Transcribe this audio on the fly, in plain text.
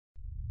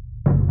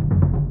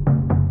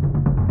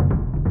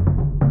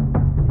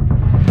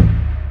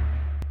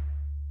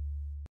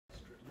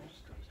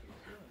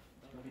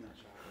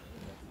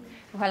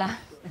Voilà,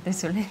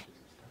 désolée.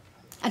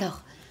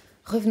 Alors,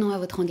 revenons à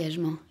votre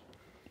engagement.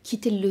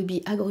 Quitter le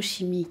lobby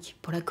agrochimique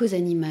pour la cause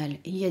animale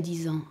il y a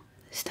 10 ans,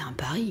 c'était un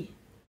pari.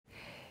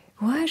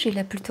 Ouais, je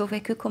l'ai plutôt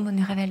vécu comme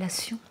une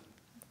révélation,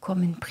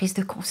 comme une prise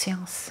de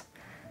conscience.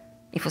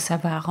 Il faut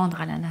savoir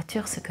rendre à la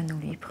nature ce que nous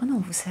lui prenons,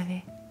 vous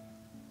savez.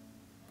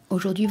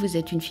 Aujourd'hui, vous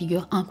êtes une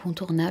figure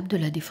incontournable de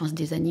la défense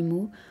des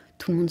animaux.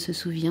 Tout le monde se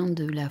souvient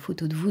de la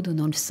photo de vous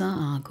donnant le sein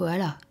à un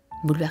koala.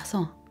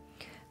 Bouleversant.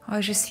 Oh,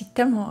 je suis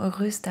tellement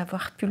heureuse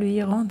d'avoir pu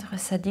lui rendre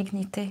sa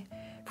dignité.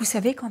 Vous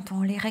savez, quand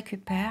on les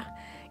récupère,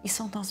 ils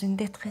sont dans une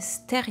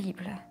détresse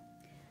terrible.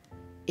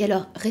 Et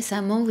alors,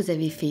 récemment, vous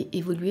avez fait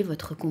évoluer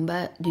votre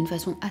combat d'une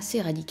façon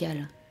assez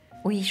radicale.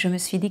 Oui, je me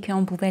suis dit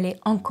qu'on pouvait aller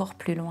encore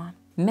plus loin.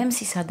 Même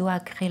si ça doit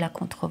créer la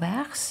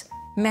controverse,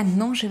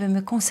 maintenant je vais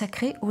me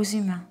consacrer aux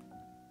humains.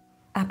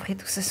 Après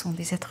tout, ce sont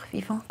des êtres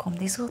vivants comme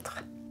des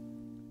autres.